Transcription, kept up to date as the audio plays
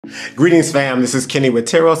Greetings fam, this is Kenny with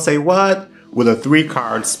Tarot Say What? With a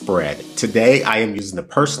 3-card spread. Today I am using the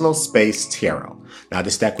Personal Space Tarot. Now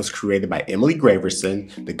this deck was created by Emilee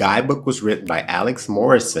Graverson, the guidebook was written by Alex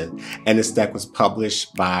Morrison, and this deck was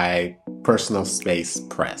published by Personal Space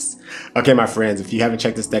Press. Okay my friends, if you haven't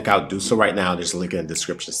checked this deck out, do so right now. There's a link in the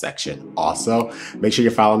description section. Also, make sure you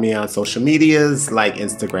follow me on social medias like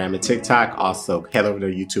Instagram and TikTok. Also, head over to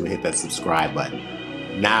YouTube and hit that subscribe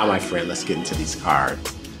button. Now my friend, let's get into these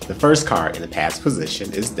cards. The first card in the past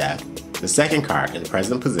position is Death. The second card in the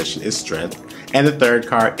present position is Strength. And the third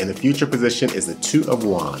card in the future position is the Two of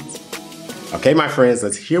Wands. Okay, my friends,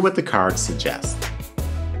 let's hear what the cards suggest.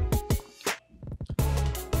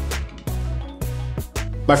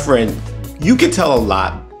 My friend, you can tell a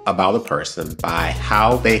lot about a person by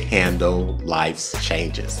how they handle life's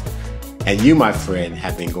changes. And you, my friend,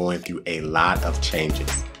 have been going through a lot of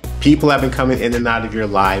changes. People have been coming in and out of your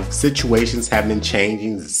life. Situations have been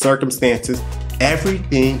changing, the circumstances,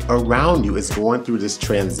 everything around you is going through this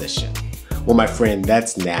transition. Well, my friend,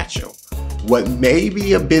 that's natural. What may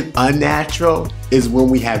be a bit unnatural is when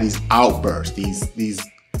we have these outbursts, these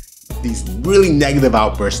really negative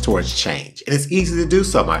outbursts towards change. And it's easy to do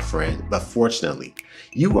so, my friend, but fortunately,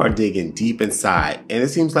 you are digging deep inside and it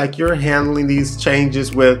seems like you're handling these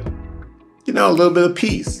changes with, a little bit of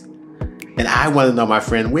peace. And I want to know, my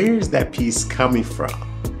friend, where is that peace coming from?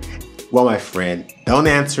 Well, my friend, don't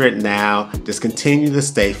answer it now. Just continue to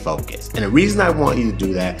stay focused. And the reason I want you to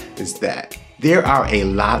do that is that there are a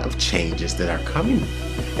lot of changes that are coming.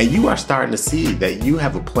 And you are starting to see that you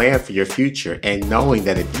have a plan for your future and knowing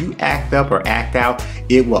that if you act up or act out,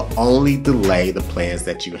 it will only delay the plans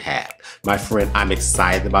that you have. My friend, I'm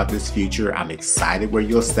excited about this future. I'm excited where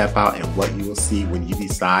you'll step out and what you will see when you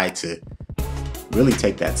decide to really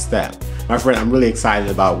take that step. My friend, I'm really excited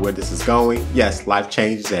about where this is going. Yes, life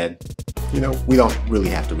changes and, we don't really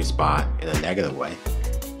have to respond in a negative way.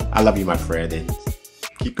 I love you, my friend, and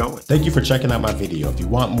keep going. Thank you for checking out my video. If you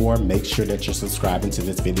want more, make sure that you're subscribing to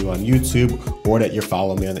this video on YouTube or that you're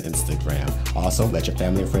following me on Instagram. Also, let your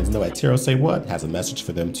family and friends know that Tarot Say What has a message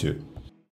for them too.